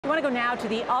want to go now to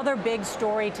the other big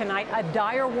story tonight, a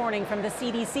dire warning from the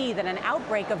CDC that an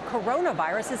outbreak of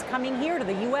coronavirus is coming here to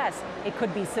the U.S. It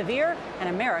could be severe, and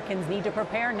Americans need to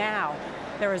prepare now.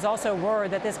 There is also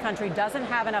word that this country doesn't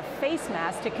have enough face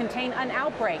masks to contain an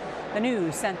outbreak. The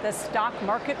news sent the stock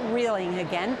market reeling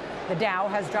again. The Dow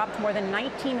has dropped more than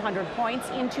 1,900 points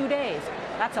in 2 days.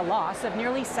 That's a loss of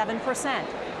nearly 7%.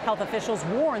 Health officials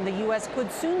warn the U.S.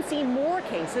 could soon see more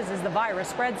cases as the virus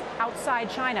spreads outside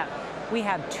China. We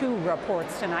have 2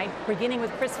 reports tonight, beginning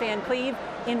with Kris Van Cleave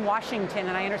in Washington.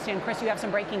 And I understand, Kris, you have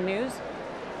some breaking news.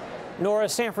 Nora,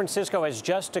 San Francisco has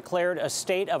just declared a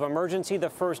state of emergency, the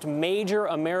first major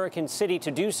American city to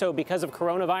do so because of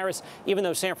coronavirus, even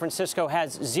though San Francisco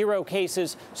has 0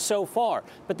 cases so far.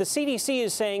 But the CDC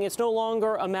is saying it's no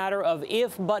longer a matter of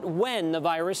if, but when the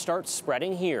virus starts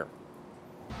spreading here.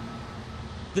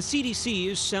 The CDC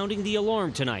is sounding the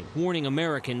alarm tonight, warning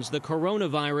Americans the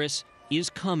coronavirus is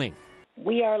coming.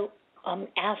 We are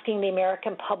asking the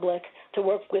American public to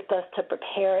work with us to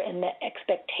prepare in the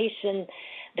expectation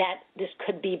that this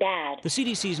could be bad. The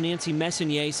CDC's Nancy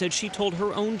Messonnier said she told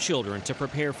her own children to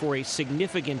prepare for a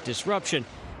significant disruption,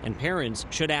 and parents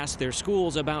should ask their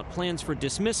schools about plans for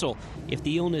dismissal if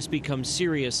the illness becomes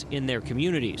serious in their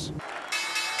communities.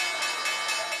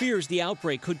 Fears the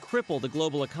outbreak could cripple the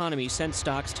global economy sent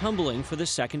stocks tumbling for the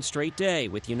second straight day,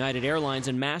 with United Airlines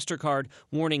and MasterCard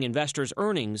warning investors'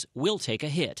 earnings will take a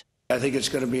hit. I think it's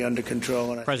going to be under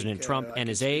control. And President Trump and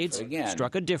his aides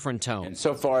struck a different tone. And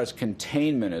so far as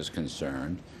containment is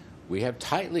concerned, we have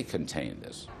tightly contained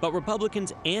this. But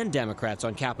Republicans and Democrats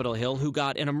on Capitol Hill who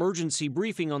got an emergency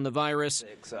briefing on the virus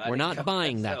were not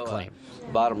buying that claim.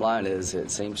 Bottom line is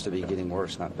it seems to be getting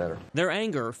worse, not better. Their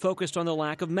anger focused on the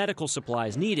lack of medical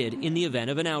supplies needed in the event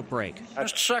of an outbreak.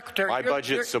 Mr. Secretary, my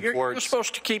budget you're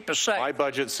supposed to keep us safe. My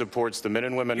budget supports the men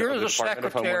and women of the Department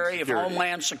of Homeland Security. You're the Secretary of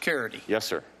Homeland Security. Yes,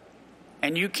 sir.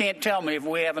 And you can't tell me if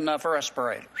we have enough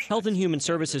respirators. Health and Human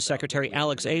Services Secretary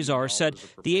Alex Azar said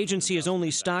the agency has only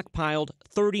stockpiled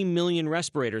 30 million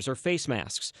respirators or face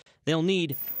masks. They'll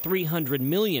need 300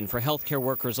 million for healthcare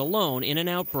workers alone in an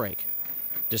outbreak.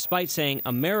 Despite saying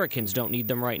Americans don't need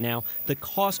them right now, the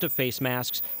cost of face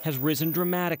masks has risen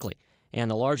dramatically. And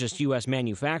the largest U.S.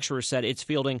 manufacturer said it's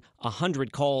fielding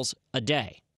 100 calls a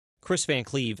day. Kris Van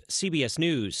Cleave, CBS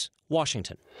News,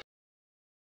 Washington.